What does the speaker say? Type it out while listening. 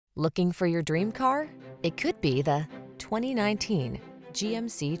Looking for your dream car? It could be the 2019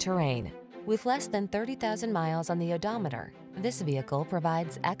 GMC Terrain. With less than 30,000 miles on the odometer, this vehicle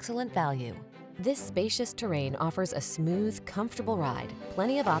provides excellent value. This spacious Terrain offers a smooth, comfortable ride,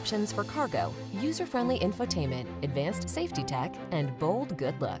 plenty of options for cargo, user-friendly infotainment, advanced safety tech, and bold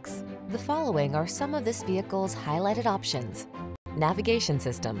good looks. The following are some of this vehicle's highlighted options: navigation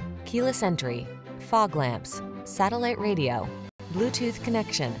system, keyless entry, fog lamps, satellite radio, Bluetooth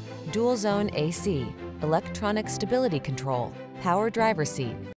connection, dual zone AC, electronic stability control, power driver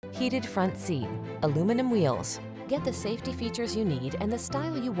seat, heated front seat, aluminum wheels. Get the safety features you need and the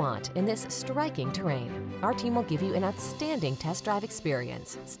style you want in this striking Terrain. Our team will give you an outstanding test drive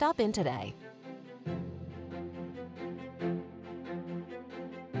experience. Stop in today.